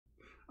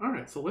All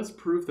right, so let's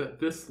prove that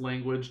this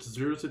language,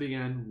 0 to the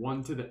n,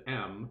 1 to the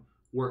m,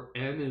 where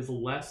n is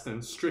less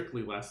than,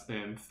 strictly less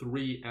than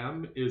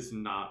 3m, is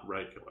not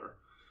regular.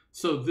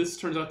 So this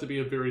turns out to be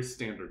a very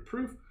standard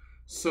proof.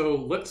 So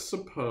let's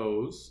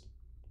suppose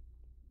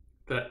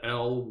that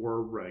L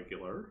were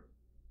regular.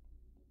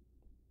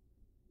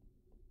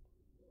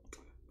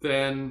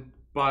 Then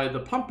by the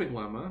pumping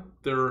lemma,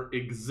 there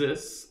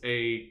exists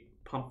a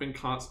pumping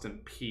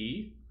constant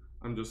P.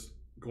 I'm just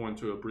going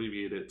to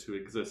abbreviate it to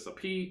exists a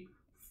P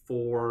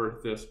for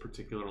this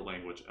particular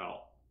language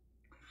L.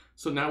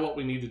 So now what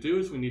we need to do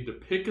is we need to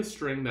pick a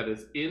string that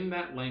is in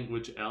that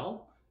language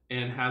L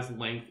and has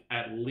length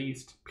at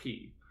least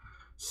P.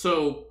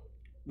 So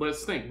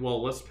let's think,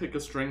 well, let's pick a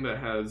string that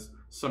has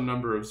some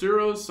number of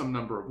zeros, some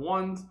number of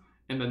ones,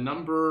 and the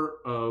number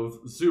of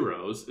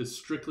zeros is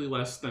strictly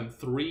less than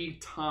 3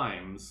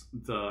 times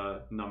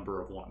the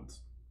number of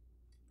ones.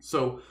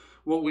 So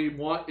what we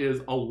want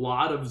is a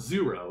lot of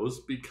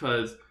zeros,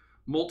 because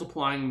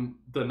multiplying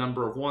the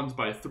number of ones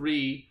by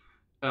 3,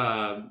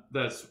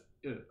 that's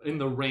in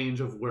the range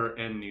of where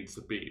n needs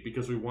to be,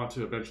 because we want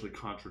to eventually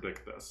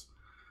contradict this.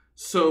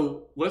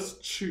 So let's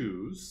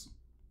choose,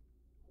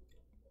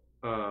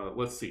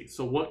 let's see,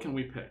 so what can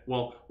we pick?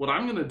 Well, what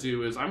I'm going to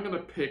do is I'm going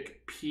to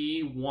pick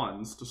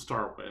P1s to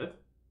start with,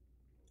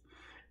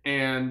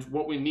 and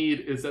what we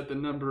need is that the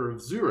number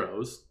of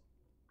zeros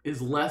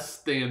is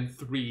less than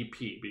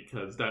 3p,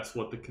 because that's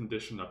what the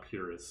condition up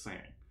here is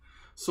saying.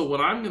 So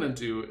what I'm going to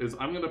do is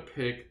I'm going to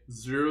pick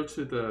 0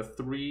 to the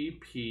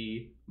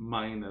 3p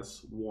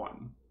minus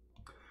 1.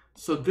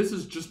 So this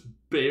is just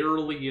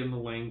barely in the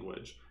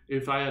language.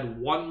 If I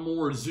had one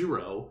more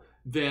 0,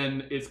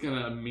 then it's going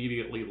to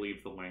immediately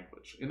leave the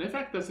language. And in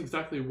fact, that's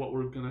exactly what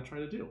we're going to try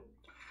to do.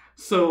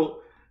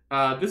 So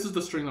this is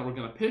the string that we're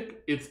going to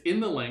pick. It's in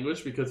the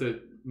language because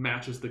it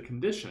matches the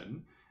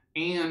condition,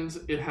 and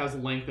it has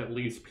length at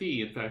least p.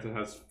 In fact, it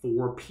has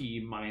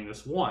 4p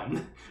minus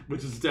 1,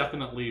 which is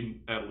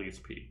definitely at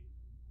least p.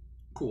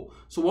 Cool.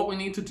 So what we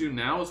need to do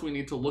now is we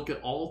need to look at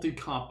all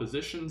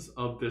decompositions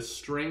of this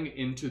string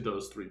into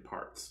those 3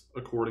 parts,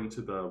 according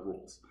to the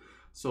rules.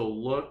 So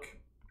look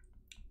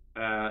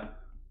at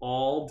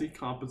all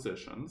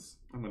decompositions,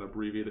 I'm going to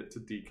abbreviate it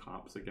to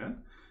decomps again,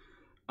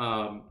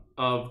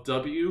 of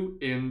w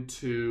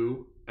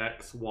into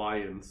x, y,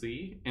 and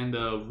z. And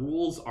the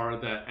rules are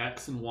that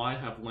x and y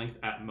have length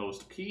at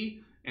most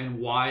p, and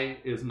y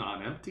is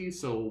non-empty,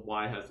 so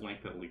y has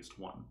length at least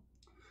 1.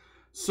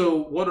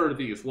 So what are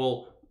these?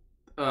 Well,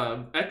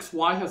 x,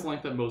 y has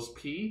length at most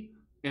p,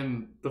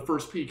 and the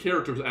first p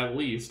characters at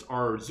least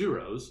are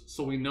zeros,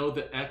 so we know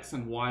that x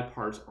and y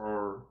parts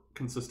are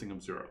consisting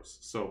of zeros.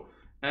 So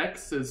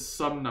x is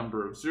some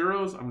number of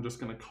zeros. I'm just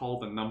going to call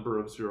the number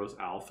of zeros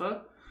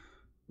alpha.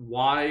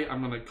 Y,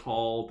 I'm going to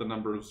call the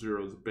number of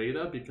zeros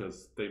beta,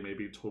 because they may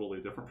be totally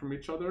different from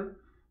each other.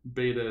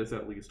 Beta is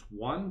at least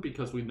 1,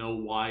 because we know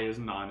y is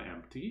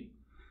non-empty.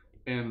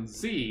 And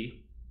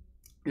z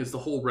is the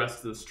whole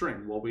rest of the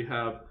string. Well, we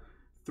have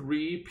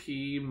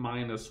 3p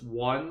minus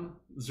 1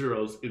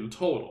 zeros in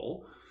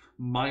total,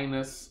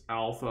 minus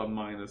alpha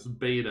minus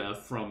beta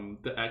from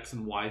the x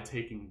and y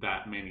taking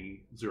that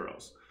many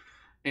zeros.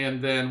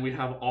 And then we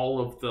have all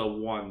of the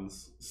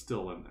ones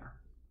still in there.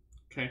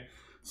 Okay,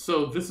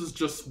 so this is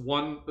just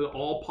one,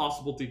 all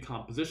possible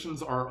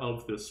decompositions are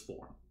of this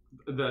form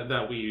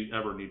that we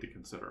ever need to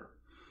consider.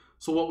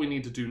 So what we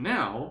need to do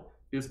now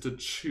is to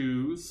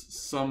choose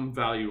some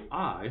value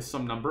I,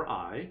 some number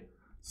I,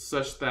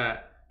 such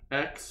that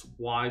x,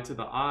 y to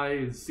the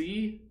I,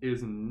 z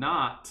is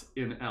not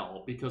in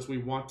L, because we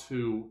want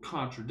to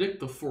contradict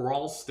the for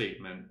all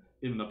statement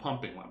in the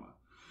pumping lemma.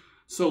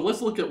 So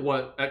let's look at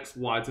what x,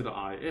 y to the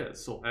I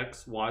is. So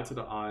x, y to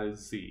the I,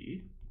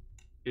 z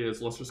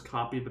is, let's just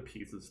copy the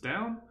pieces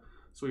down.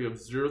 So we have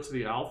 0 to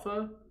the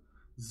alpha,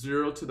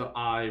 0 to the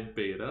I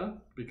beta,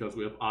 because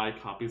we have I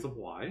copies of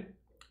y,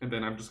 and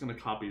then I'm just going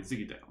to copy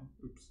z down.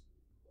 Oops.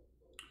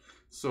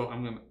 So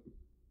I'm going to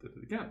do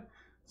it again.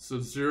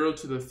 So 0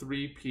 to the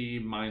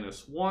 3p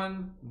minus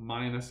 1,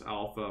 minus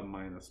alpha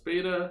minus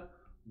beta,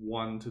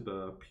 1 to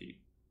the p.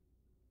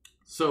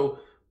 So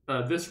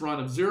this run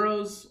of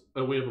zeros,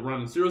 we have a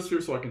run of zeros here,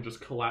 so I can just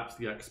collapse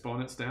the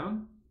exponents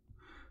down.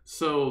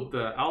 So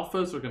the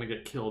alphas are going to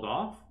get killed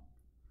off,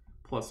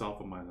 plus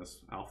alpha minus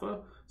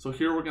alpha. So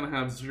here we're going to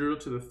have 0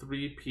 to the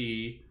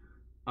 3p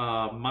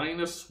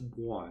minus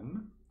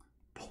 1,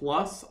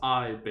 plus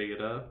I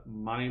beta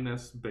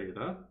minus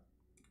beta,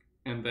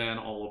 and then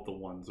all of the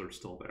ones are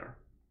still there.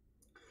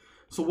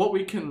 So what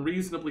we can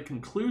reasonably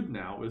conclude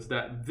now is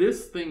that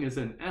this thing is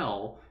in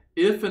L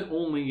if and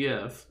only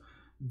if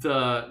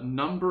the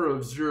number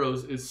of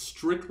zeros is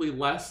strictly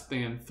less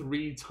than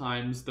 3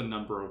 times the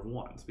number of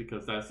ones,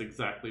 because that's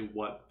exactly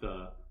what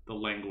the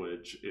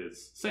language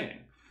is saying.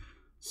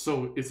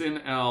 So it's in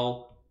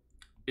L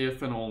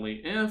if and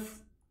only if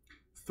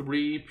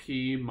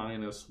 3p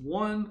minus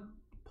 1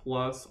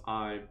 plus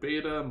I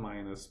beta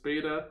minus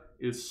beta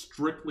is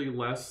strictly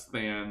less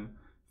than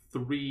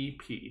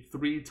 3p,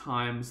 3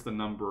 times the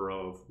number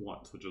of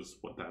ones, which is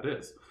what that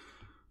is.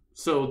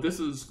 So this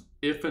is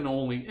if and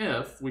only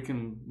if we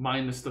can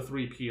minus the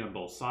 3p on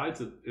both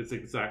sides. It's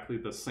exactly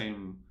the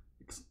same,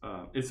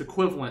 it's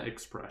equivalent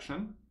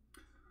expression.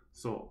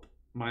 So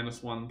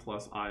minus 1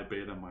 plus I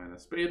beta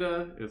minus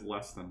beta is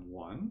less than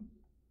 1.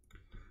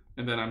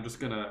 And then I'm just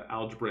going to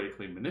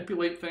algebraically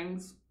manipulate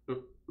things.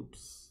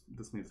 Oops,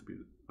 this needs to be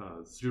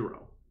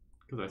 0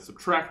 because I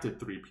subtracted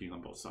 3p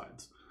on both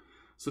sides.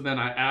 So then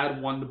I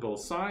add 1 to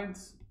both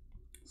sides.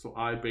 So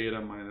I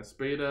beta minus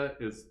beta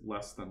is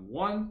less than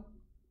 1.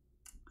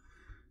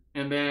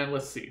 And then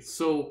let's see.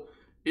 So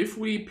if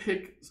we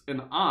pick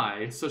an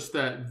I such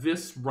that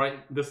this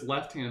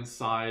left-hand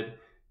side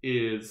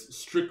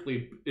is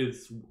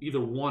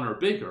either 1 or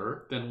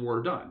bigger, then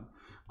we're done.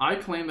 I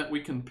claim that we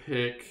can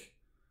pick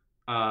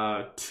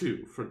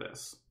 2 for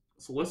this.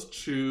 So let's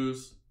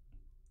choose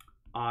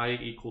I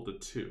equal to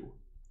 2.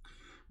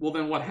 Well,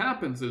 then what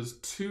happens is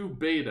 2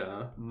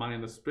 beta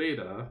minus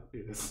beta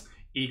is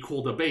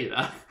equal to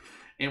beta.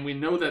 And we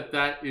know that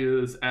that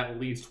is at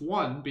least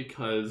 1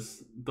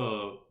 because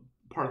the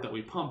part that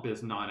we pump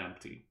is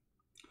non-empty.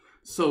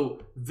 So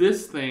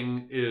this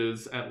thing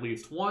is at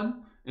least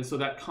 1, and so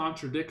that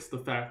contradicts the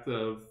fact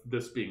of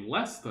this being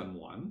less than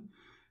 1,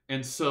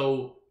 and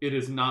so it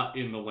is not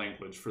in the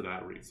language for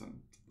that reason.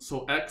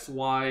 So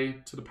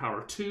xy to the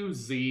power 2,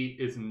 z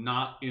is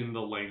not in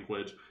the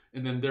language,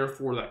 and then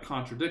therefore that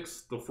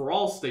contradicts the for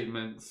all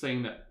statement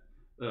saying that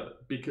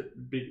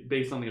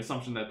based on the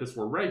assumption that this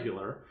were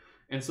regular,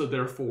 and so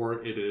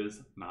therefore it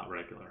is not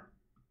regular.